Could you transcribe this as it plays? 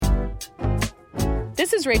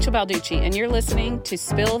This is Rachel Balducci, and you're listening to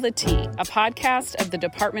Spill the Tea, a podcast of the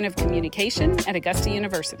Department of Communication at Augusta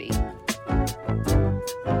University.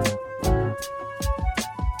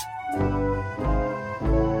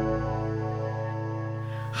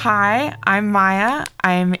 Hi, I'm Maya.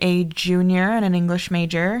 I'm a junior and an English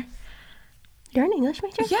major. You're an English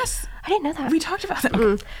major? Yes. I didn't know that. We talked about that.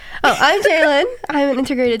 Oh, I'm Jaylan. I'm an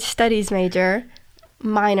integrated studies major,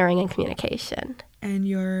 minoring in communication. And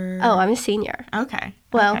you're... Oh, I'm a senior. Okay.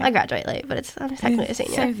 Well, okay. I graduate late, but I'm technically a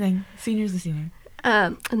senior. Same thing. Senior's a senior.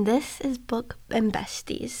 And this is Book and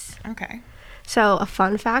Besties. Okay. So, a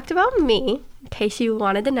fun fact about me, in case you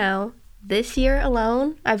wanted to know, this year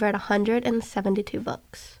alone, I've read 172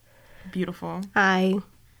 books. Beautiful. I,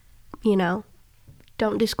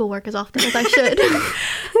 don't do schoolwork as often as I should.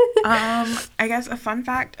 I guess a fun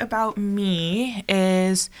fact about me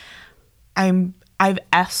is I've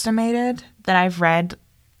estimated that I've read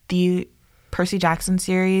the Percy Jackson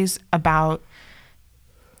series about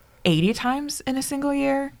 80 times in a single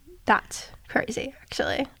year. That's crazy,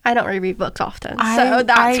 actually. I don't reread books often, so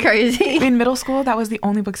that's crazy. In middle school, that was the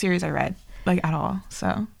only book series I read, at all.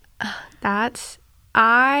 So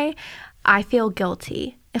I feel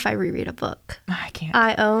guilty if I reread a book. I can't.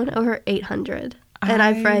 I own over 800, and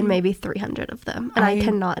I've read maybe 300 of them, and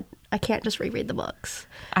I can't just reread the books.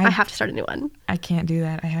 I have to start a new one. I can't do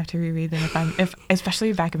that. I have to reread them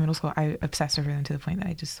especially back in middle school. I obsessed over them to the point that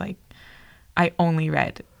I just I only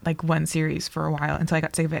read one series for a while until I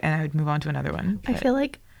got sick of it, and I would move on to another one. I feel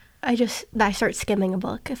like I start skimming a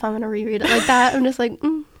book if I'm going to reread it like that. I'm just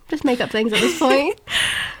just make up things at this point.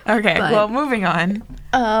 Okay, well, moving on.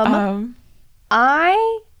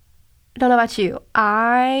 I don't know about you.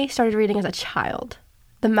 I started reading as a child.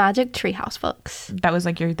 The Magic Treehouse books. That was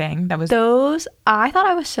your thing? Those, I thought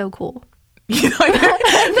I was so cool. You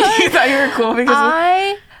thought you were cool because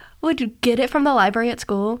I would get it from the library at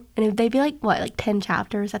school, and they'd be 10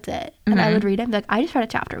 chapters, that's it. And I would read it and be like, I just read a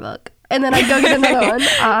chapter book. And then I'd go get another one.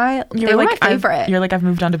 They were my favorite. You're I've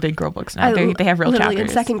moved on to big girl books now. They have real literally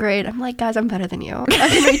chapters. In second grade, I'm like, guys, I'm better than you. I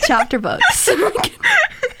can read chapter books.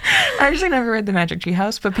 I actually never read The Magic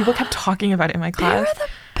Treehouse, but people kept talking about it in my class. They were the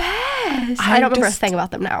best. I don't remember a thing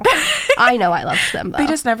about them now. I know I loved them, though. They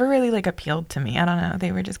just never really appealed to me. I don't know.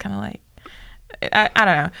 They were just kind of I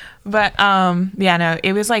don't know. But yeah, no,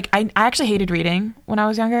 it was I actually hated reading when I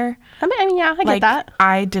was younger. I mean, yeah, I get that.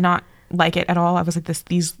 I did not like it at all. I was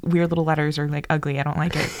these weird little letters are ugly. I don't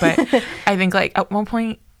like it. But I think at one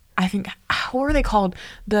point, what were they called?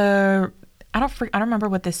 I don't remember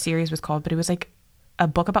what this series was called, but it was a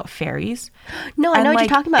book about fairies. No, I know what you're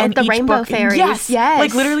talking about, with the rainbow fairies. Yes.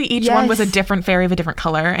 Literally each one was a different fairy of a different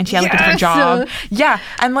color, and she had a different job. Yeah.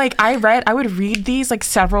 And I would read these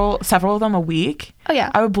several of them a week. Oh yeah.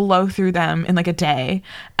 I would blow through them in a day.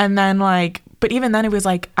 And then but even then it was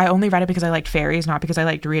I only read it because I liked fairies, not because I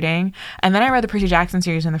liked reading. And then I read the Percy Jackson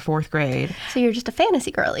series in the 4th grade. So you're just a fantasy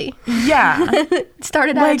girly. Yeah.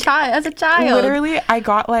 Started as a child. Literally, I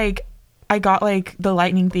got The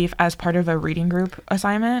Lightning Thief as part of a reading group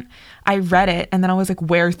assignment. I read it, and then I was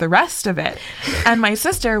where's the rest of it? And my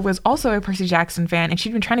sister was also a Percy Jackson fan, and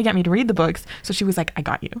she'd been trying to get me to read the books. So she was like, I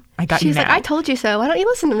got you. She was I told you so. Why don't you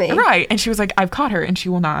listen to me? Right. And she was like, I've caught her, and she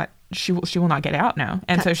will not get it out now.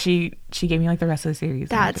 And so she gave me the rest of the series.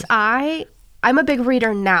 I'm a big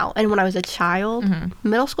reader now, and when I was a child,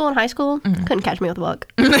 middle school and high school, couldn't catch me with a book.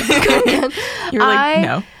 You were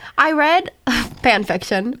no. I read fan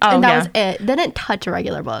fiction, and that was it. Didn't touch a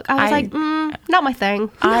regular book. I was not my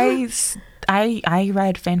thing. I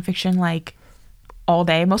read fan fiction all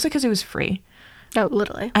day, mostly because it was free. No,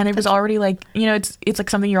 literally. And it was already it's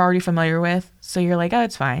something you're already familiar with, so you're oh,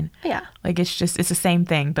 it's fine. Yeah. It's the same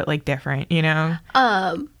thing, but different,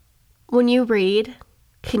 When you read,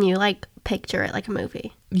 can you picture it like a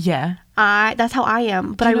movie? Yeah. That's how I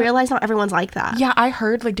am, but I realize not everyone's like that. Yeah, I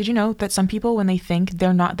heard, did you know that some people, when they think, they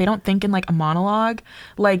don't think in a monologue.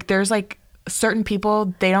 There's certain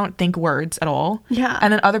people, they don't think words at all. Yeah.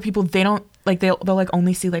 And then other people, they don't, they'll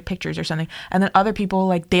only see pictures or something. And then other people,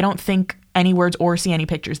 they don't think any words or see any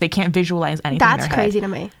pictures. They can't visualize anything. That's crazy to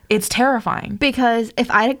me. It's terrifying. Because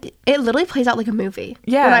it literally plays out like a movie.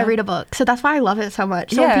 Yeah. When I read a book. So that's why I love it so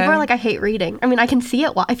much. So when people are I hate reading. I mean, I can see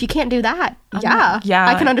it. If you can't do that, yeah.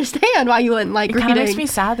 I can understand why you wouldn't like reading. It kind of makes me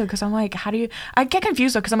sad though, because I'm how do you, I get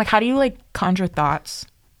confused though, because I'm how do you conjure thoughts?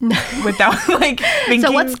 Without thinking.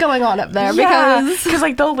 So what's going on up there? Yeah,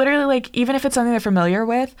 because they'll literally even if it's something they're familiar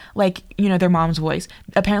with, their mom's voice,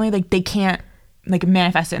 apparently they can't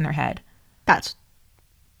manifest it in their head. That's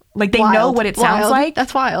they know what it sounds like.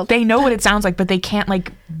 That's wild. They know what it sounds like, but they can't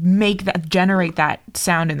generate that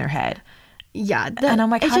sound in their head. Yeah. And I'm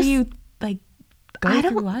how do you go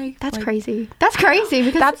through life. That's crazy. That's crazy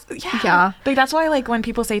because yeah. Like that's why like when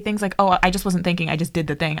people say things like, "Oh, I just wasn't thinking, I just did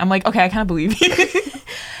the thing." I'm like, "Okay, I kind of believe you."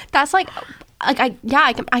 That's like I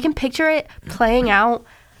can picture it playing out.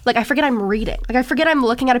 Like I forget I'm reading. Like I forget I'm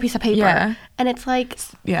looking at a piece of paper. And it's like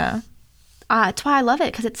it's why I love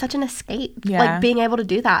it because it's such an escape. Like being able to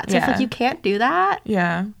do that. So if like you can't do that.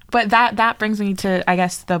 Yeah. But that brings me to, I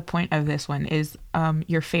guess, the point of this one is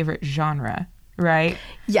your favorite genre, right?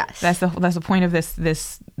 Yes. That's the point of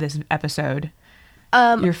this episode.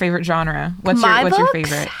 Your favorite genre. What's your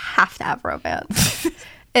favorite? Have to have romance.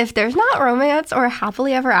 If there's not romance or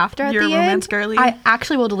happily ever after at You're the a romance end, girly? I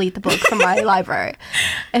actually will delete the book from my library.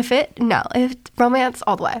 If romance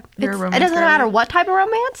all the way. You're a romance It doesn't girly? matter what type of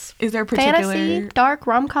romance. Is there a particular fantasy, dark,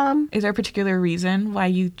 rom-com? Is there a particular reason why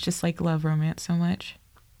you just like love romance so much?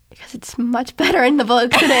 Because it's much better in the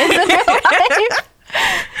book than it is in real life.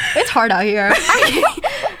 It's hard out here.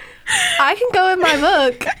 I can go in my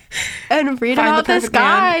book and read about this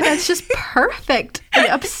guy that's just perfect and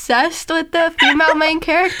obsessed with the female main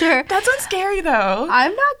character. That's not scary though.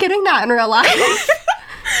 I'm not getting that in real life.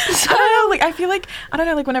 So, I don't know, like I feel like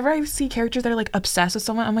like whenever I see characters that are like obsessed with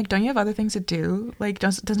someone, I'm like, don't you have other things to do? Like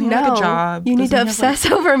doesn't he have like a job? You need to obsess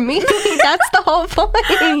over me. That's the whole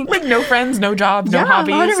point. Like no friends, no job, no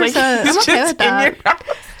hobbies. 100%. Like, I'm okay with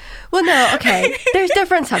that. Well, no, okay. There's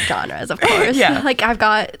different subgenres, of course. Yeah. Like, I've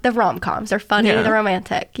got the rom-coms. They're funny, they're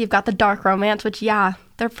romantic. You've got the dark romance, which,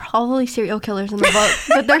 they're probably serial killers in the book,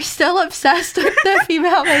 but they're still obsessed with the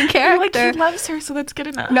female main character. You're like, he loves her, so that's good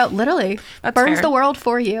enough. No, literally. That's burns fair. the world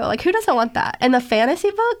for you. Like, who doesn't want that? And the fantasy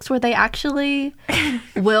books where they actually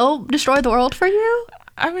will destroy the world for you,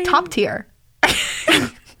 I mean, top tier.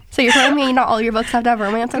 So you're telling me not all your books have to have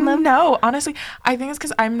romance in them? No, honestly, I think it's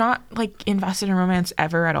because I'm not like invested in romance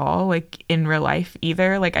ever at all, like in real life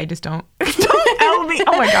either. Like I just don't. Tell me.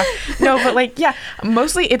 Oh my god, no, but like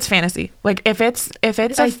mostly it's fantasy. Like if it's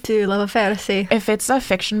I do love a fantasy. If it's a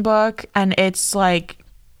fiction book and it's like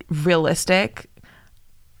realistic,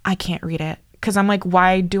 I can't read it. Because I'm like,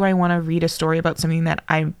 why do I want to read a story about something that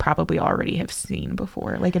I probably already have seen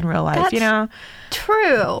before, like in real life? That's you know,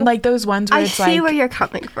 true. Like those ones where it's like, I see where you're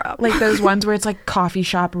coming from. Like those ones where it's like coffee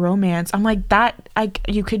shop romance. I'm like that.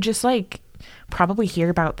 You could just like probably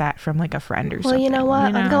hear about that from like a friend or something. Well, you know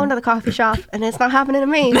what? I'm going to the coffee shop and it's not happening to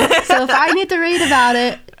me. So if I need to read about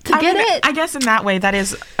it I guess in that way that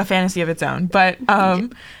is a fantasy of its own. But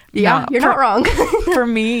yeah, you're not wrong. For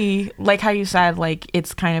me, like how you said, like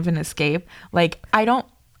it's kind of an escape. Like I don't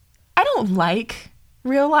like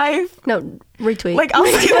real life. No, retweet. Like I'll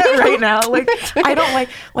say that right now. Like I don't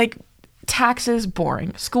like taxes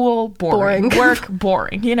boring, school boring, work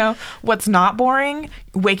boring. You know what's not boring?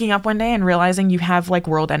 Waking up one day and realizing you have like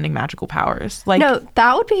world-ending magical powers. Like no,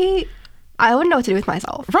 that would be. I wouldn't know what to do with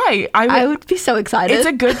myself. Right. I would be so excited. It's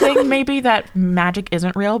a good thing maybe that magic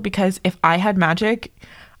isn't real, because if I had magic,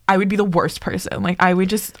 I would be the worst person. Like I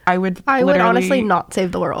would honestly not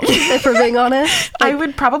save the world, if we're being honest. Like, I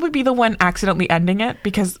would probably be the one accidentally ending it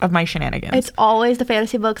because of my shenanigans. It's always the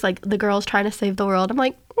fantasy books, like the girls trying to save the world. I'm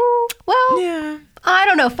like, well, yeah. I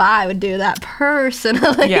don't know if I would do that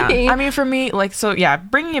personally. Yeah. I mean, for me, like, so yeah,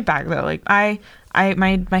 bringing it back though, like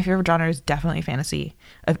my favorite genre is definitely fantasy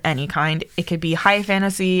of any kind. It could be high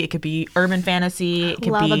fantasy, it could be urban fantasy, it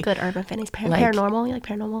could Love be a good urban fantasy. Paranormal. You like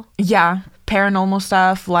paranormal? Yeah, paranormal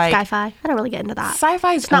stuff, like sci-fi. I don't really get into that.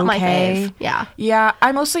 Sci-fi is not okay. my fave. Yeah.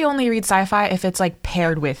 I mostly only read sci-fi if it's like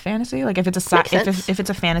paired with fantasy. Like if it's if it's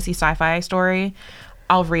a fantasy sci-fi story,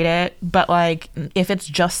 I'll read it. But like if it's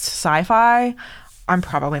just sci-fi, I'm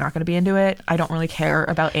probably not going to be into it. I don't really care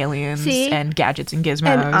about aliens and gadgets and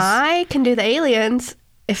gizmos. And I can do the aliens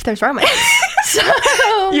if there's romance.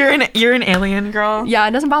 So you're an alien girl. Yeah,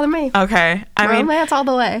 it doesn't bother me. Okay, romance all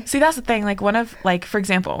the way. See, that's the thing. Like one of for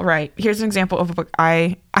example, right? Here's an example of a book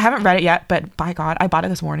I haven't read it yet, but by God, I bought it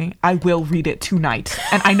this morning. I will read it tonight,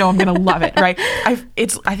 and I know I'm gonna love it. Right? I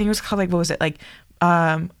think it was called what was it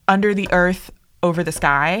Under the Earth, Over the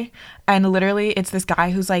Sky, and literally it's this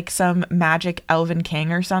guy who's like some magic elven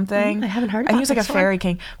king or something. I haven't heard about and he's like a this fairy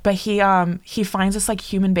king, but he finds this like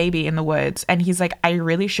human baby in the woods, and he's like, I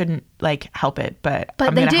really shouldn't like help it, but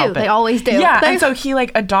I'm they gonna do. help it. They always do. Yeah, and so he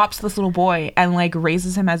like adopts this little boy and like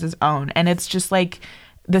raises him as his own, and it's just like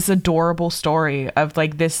this adorable story of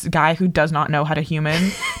like this guy who does not know how to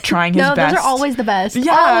human trying his best. No, those are always the best.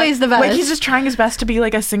 Yeah, always the best. Like he's just trying his best to be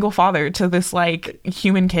like a single father to this like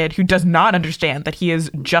human kid who does not understand that he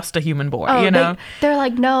is just a human boy. You know, they're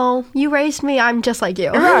like, no, you raised me. I'm just like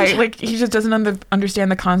you. Right? Like he just doesn't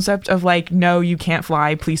understand the concept of like, no, you can't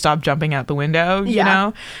fly. Please stop jumping out the window. You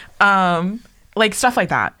know, like stuff like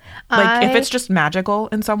that. Like if it's just magical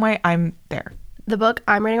in some way, I'm there. The book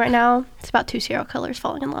I'm reading right now, it's about 2 serial killers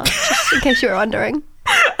falling in love, just in case you were wondering.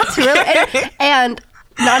 It's really, and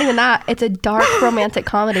not even that, it's a dark romantic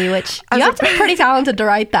comedy, which you have to be pretty talented to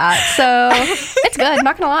write that. So it's good, I'm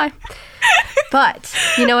not going to lie. But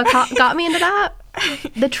you know what got me into that?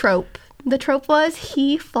 The trope. The trope was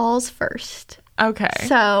he falls first. Okay.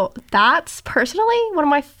 So that's personally one of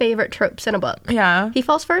my favorite tropes in a book. Yeah. He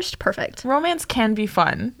falls first, perfect. Romance can be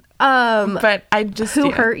fun. But I just...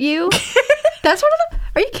 Who hurt you? That's one of the...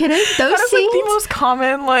 Are you kidding? Those that is scenes... like the most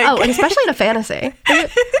common, like... Oh, and especially in a fantasy.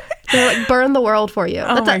 They like burn the world for you.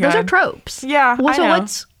 Oh my God. Those are tropes. Yeah, I know.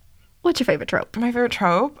 What's your favorite trope? My favorite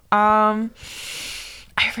trope? I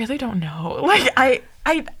really don't know. Like,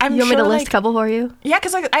 I'm You want sure, me to list like, a couple for you? Yeah,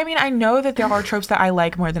 because, like, I mean, I know that there are tropes that I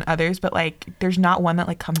like more than others, but, like, there's not one that,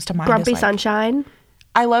 like, comes to mind. Grumpy as, like, Sunshine.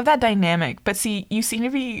 I love that dynamic, but see, you seem to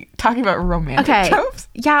be talking about romantic tropes.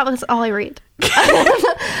 Yeah, that's all I read.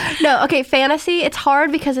 No, okay, fantasy, it's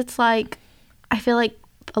hard because it's like, I feel like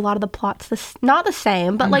a lot of the plots, not the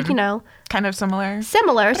same, but like, you know. Kind of similar.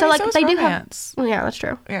 Similar. So, like, they romance. do have... Yeah, that's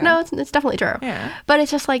true. Yeah. No, it's definitely true. Yeah. But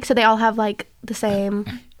it's just like, so they all have like the same,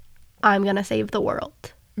 I'm gonna save the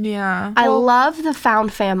world. Yeah. I love the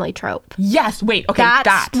found family trope. Yes. Wait. Okay.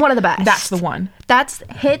 That's one of the best. That's the one. That's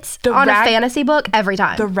hits on a fantasy book every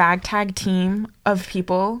time. The ragtag team of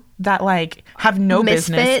people that like have no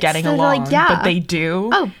business getting along, like, yeah. but they do.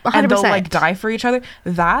 Oh, 100%. And they'll like die for each other.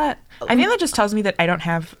 That I think that just tells me that I don't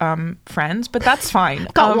have friends, but that's fine.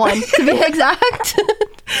 Got one to be exact.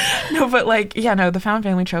 No, but like the found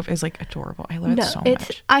family trope is like adorable. I love it so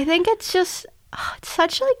much. I think it's just it's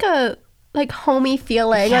such like a homey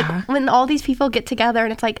feeling. Yeah. Like when all these people get together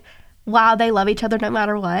and it's like, wow, they love each other no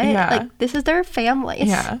matter what. Yeah. Like this is their family.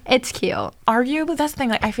 It's cute. Arguably, that's the thing.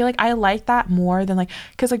 Like I feel like I like that more than like,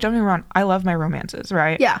 because like don't get me wrong, I love my romances,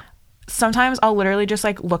 right? Yeah. Sometimes I'll literally just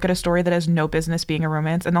like look at a story that has no business being a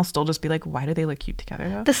romance and I'll still just be like, why do they look cute together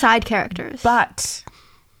though? The side characters. But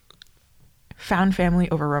found family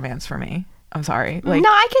over romance for me. I'm sorry. Like, no,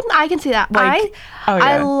 I can see that. Like,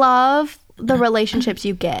 I love the relationships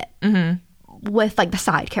you get with like the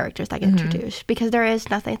side characters that get introduced, because there is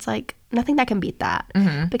nothing. It's like nothing that can beat that.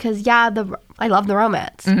 Because I love the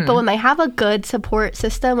romance, but when they have a good support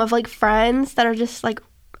system of like friends that are just like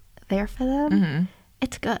there for them,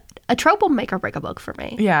 it's good. A trope will make or break a book for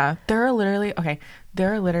me. Yeah, there are literally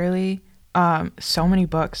so many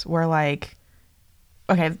books where like,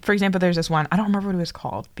 okay, for example, there's this one, I don't remember what it was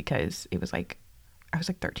called because it was like, I was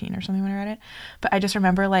like 13 or something when I read it, but I just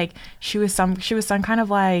remember like she was some kind of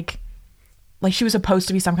like she was supposed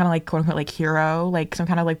to be some kind of like quote unquote like hero, like some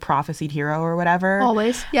kind of like prophesied hero or whatever.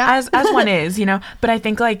 Always, yeah. As one is, you know. But I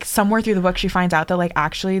think like somewhere through the book she finds out that like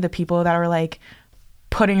actually the people that were like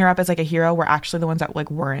putting her up as like a hero were actually the ones that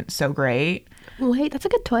like weren't so great. Wait, that's a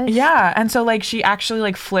good twist. Yeah, and so like she actually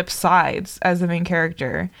like flips sides as the main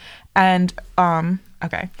character, and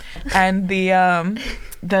okay, and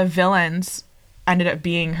the villains ended up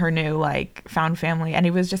being her new like found family, and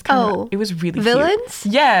it was just kind of, it was really villains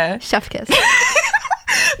cute. Yeah, chef kiss.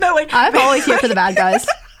 No, like I'm always here for the bad guys.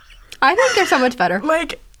 I think they're so much better.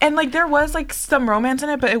 Like, and like there was like some romance in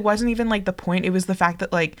it, but it wasn't even like the point. It was the fact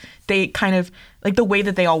that like they kind of like the way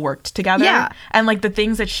that they all worked together, and like the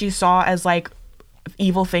things that she saw as like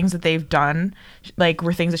evil things that they've done like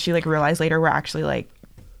were things that she like realized later were actually like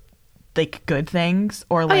good things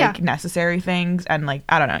or like necessary things, and like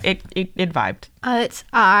I don't know, it vibed.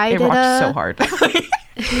 It rocked so hard.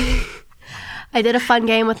 I did a fun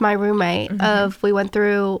game with my roommate of we went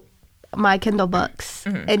through my Kindle books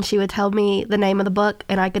and she would tell me the name of the book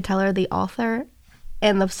and I could tell her the author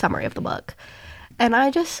and the summary of the book. And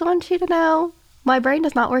I just want you to know my brain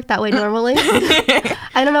does not work that way normally.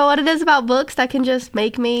 I don't know what it is about books that can just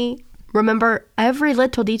make me remember every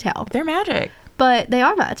little detail. They're magic. But they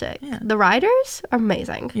are magic. Yeah. The writers are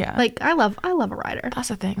amazing. Yeah. Like I love a writer. That's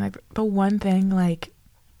the thing. Like the one thing, like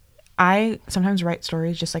I sometimes write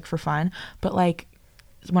stories just like for fun, but like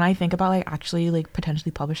when I think about like actually like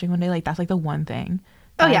potentially publishing one day, like that's like the one thing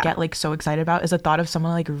that I get like so excited about is the thought of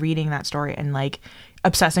someone like reading that story and like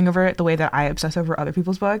obsessing over it the way that I obsess over other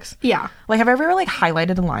people's books. Yeah. Like have I ever like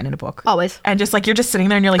highlighted a line in a book? Always. And just like you're just sitting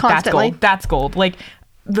there and you're like, constantly. That's gold. Like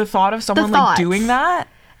the thought of someone like doing that.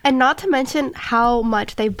 And not to mention how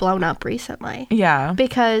much they've blown up recently. Yeah.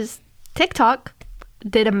 Because TikTok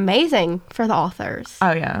did amazing for the authors.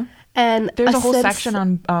 Oh, yeah. And there's a whole section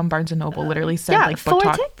on Barnes & Noble literally said like book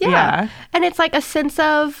talk. Yeah. And it's like a sense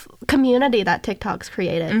of community that TikTok's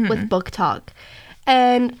created with book talk.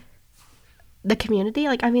 And the community,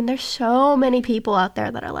 like, I mean, there's so many people out there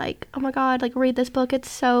that are like, oh my God, like read this book. It's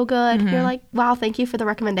so good. You're like, wow, thank you for the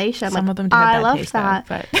recommendation. Some like, of them do have bad taste, that.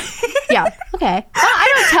 Though, but Yeah. Okay.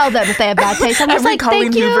 I don't tell them if they have bad taste. I'm just Every like,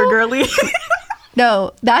 Colleen thank you. Hoover girly.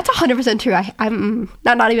 No, that's 100% true. I'm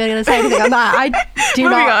not even going to say anything on that. I do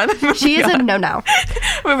not. Moving She is a no.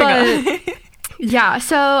 Moving on. Yeah,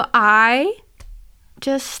 so I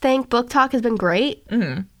just think book talk has been great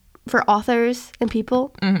for authors and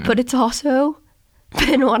people, but it's also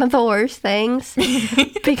been one of the worst things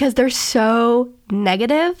because they're so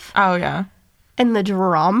negative. Oh, yeah. And the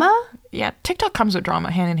drama. Yeah, TikTok comes with drama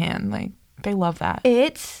hand in hand. Like, they love that.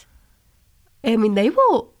 They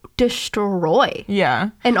will destroy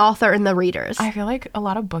an author and the readers. I feel like a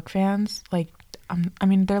lot of book fans, like,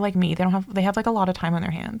 they're like me. They have like a lot of time on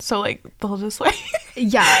their hands. So like they'll just like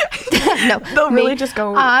no, they'll really just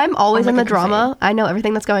go. I'm always in the drama. I know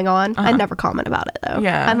everything that's going on. I never comment about it though.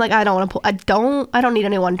 Yeah, I'm like I don't want to. I don't need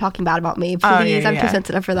anyone talking bad about me. Please, I'm too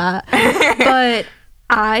sensitive for that. But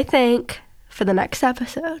I think for the next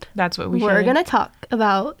episode, that's what we're gonna talk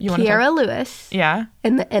about Kiera Lewis. Yeah,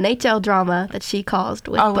 and the NHL drama that she caused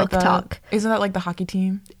with book talk. Isn't that like the hockey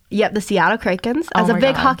team? Yep, the Seattle Krakens. As a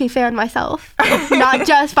big hockey fan myself, not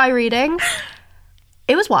just by reading.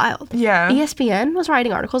 It was wild. Yeah. ESPN was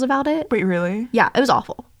writing articles about it. Wait, really? Yeah, it was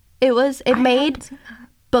awful. It made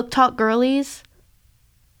book talk girlies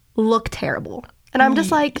look terrible. And I'm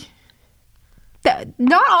just like,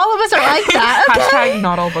 not all of us are like that. Okay? Hashtag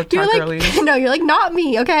not all book talk girlies. No, you're like, not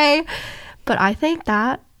me, okay? But I think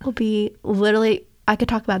that will be literally, I could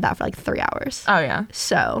talk about that for like 3 hours. Oh, yeah.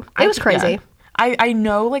 So, it was crazy. Yeah. I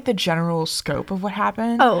know like the general scope of what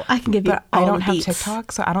happened. Oh, I can give you all I don't the have deets.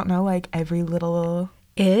 TikTok, so I don't know like every little.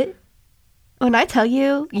 When I tell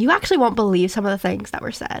you, you actually won't believe some of the things that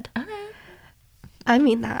were said. Okay. I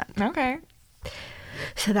mean that. Okay.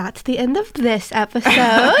 So that's the end of this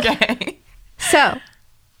episode. Okay. So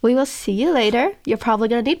we will see you later. You're probably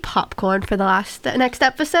going to need popcorn for the next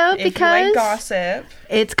episode because you like gossip.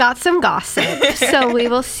 It's got some gossip. So we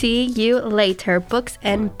will see you later, books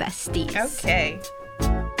and besties. Okay.